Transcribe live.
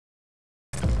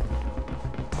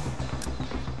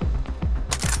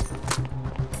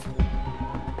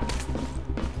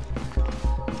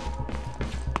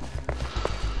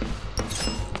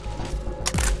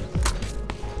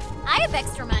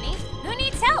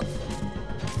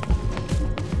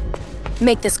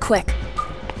Make this quick.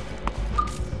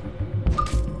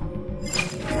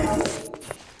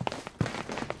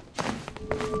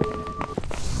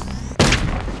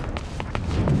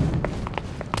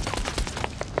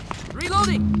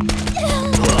 Reloading!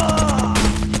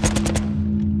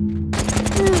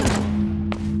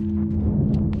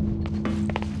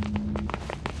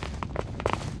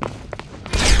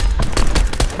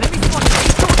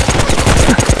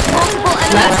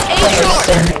 Last player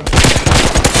standing.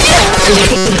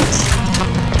 Defeat.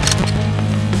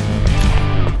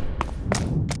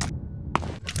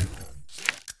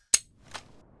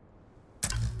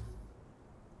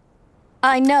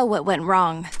 I know what went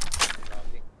wrong.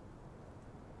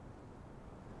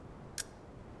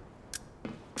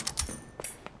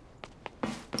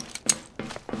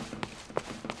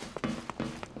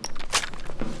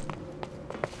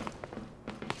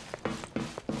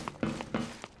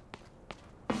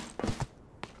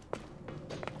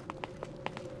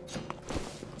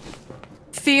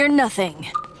 Fear nothing.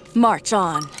 March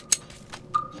on.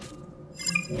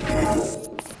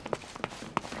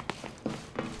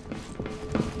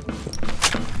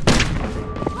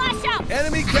 Flash out!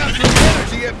 Enemy capturing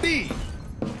energy at B.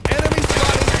 Enemy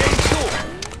spotting A-Core.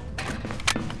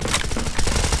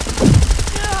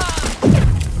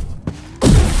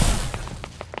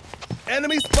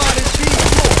 Enemy spotted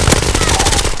B-Core.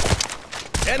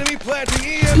 Enemy planting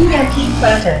EMP. EMP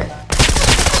planted.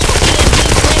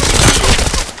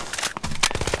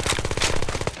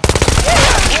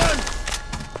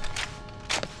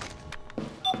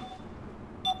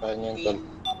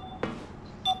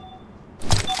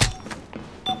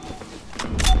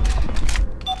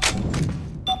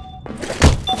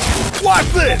 Watch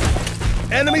this!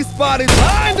 Enemy spotted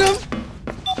behind him!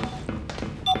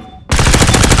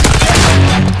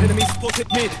 Enemy spotted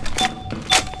mid.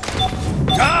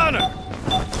 Connor!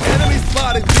 Enemy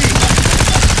spotted B.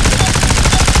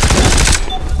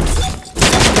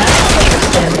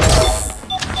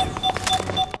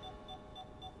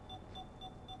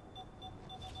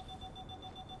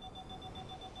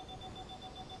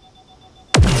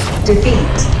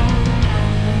 Defeat.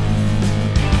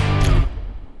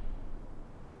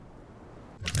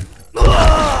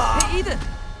 Hey, Ethan!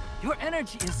 Your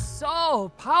energy is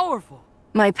so powerful.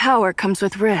 My power comes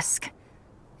with risk.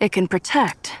 It can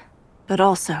protect, but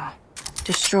also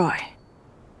destroy.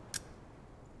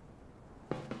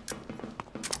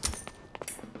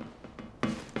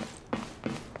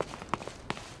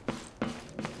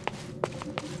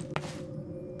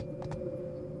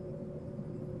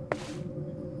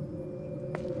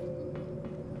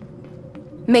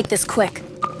 Make this quick.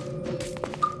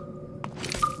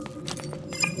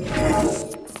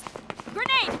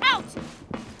 Grenade out!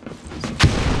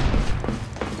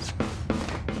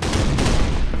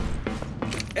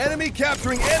 Enemy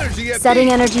capturing energy at Setting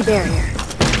B. energy barrier.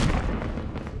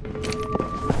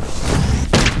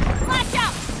 Flash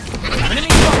out! Enemy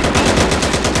spotted.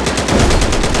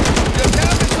 The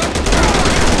cabin's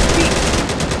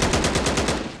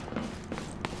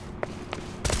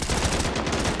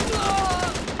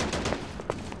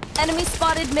Enemy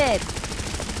spotted mid.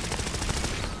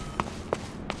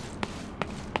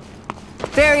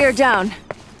 Barrier down.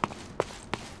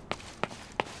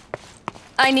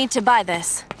 I need to buy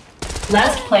this.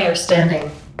 Last player standing.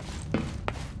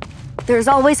 There's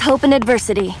always hope in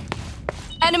adversity.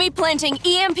 Enemy planting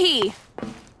EMP.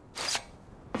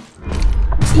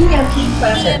 EMP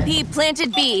planted. EMP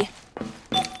planted B.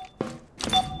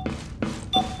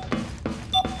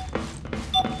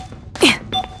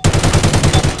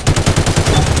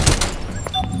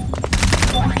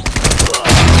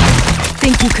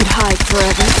 Think you could hide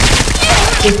forever?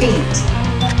 Defeat.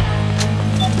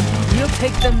 We'll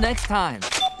take them next time.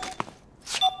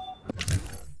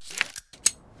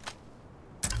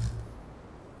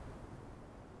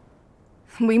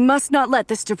 We must not let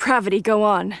this depravity go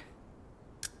on.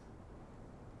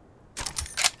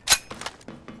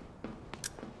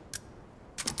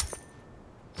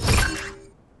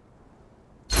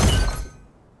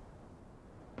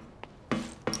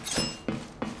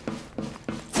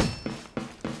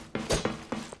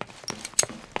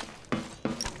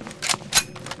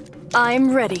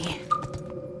 I'm ready.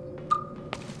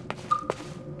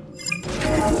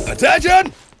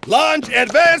 Attention! Launch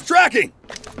advanced tracking!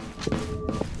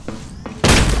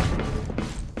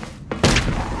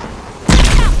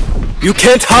 You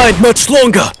can't hide much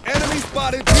longer! Enemy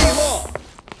spotted B long.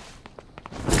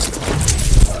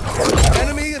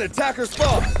 Enemy and attacker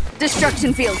spawn.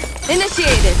 Destruction field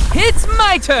initiated. It's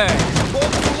my turn!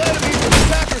 Multiple enemies and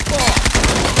attacker spawn.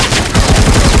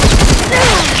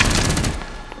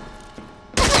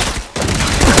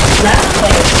 Last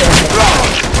player standing.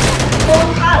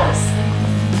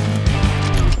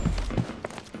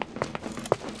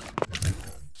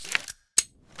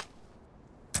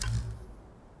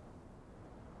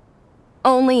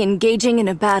 Only engaging in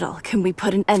a battle can we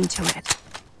put an end to it.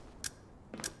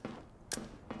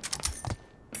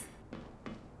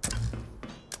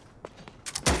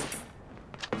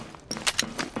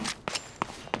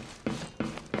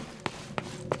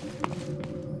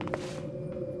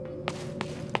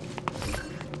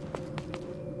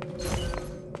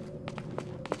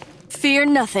 Fear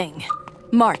nothing.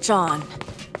 March on.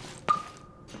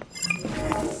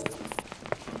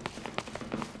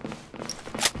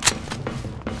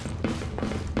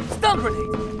 Stun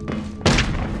grenade!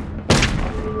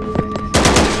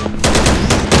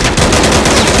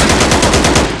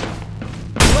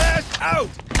 Flash out!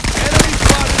 Enemy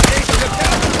spotted A. The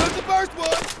captain was the first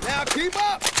one! Now keep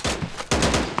up!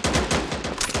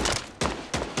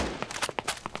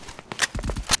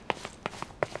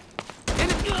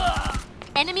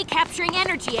 Enemy capturing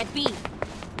energy at B.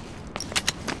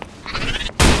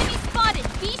 Enemy spotted.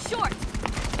 B short.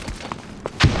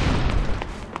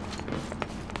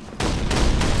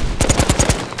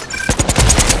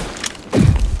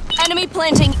 Enemy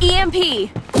planting EMP.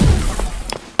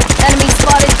 Enemy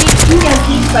spotted B. EMP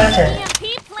planted. EMP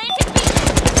planted B.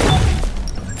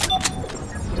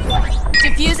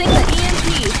 Defusing the EMP.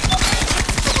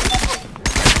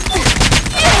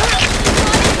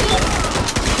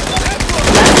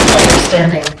 Last player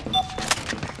standing.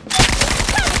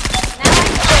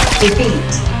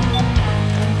 Defeat.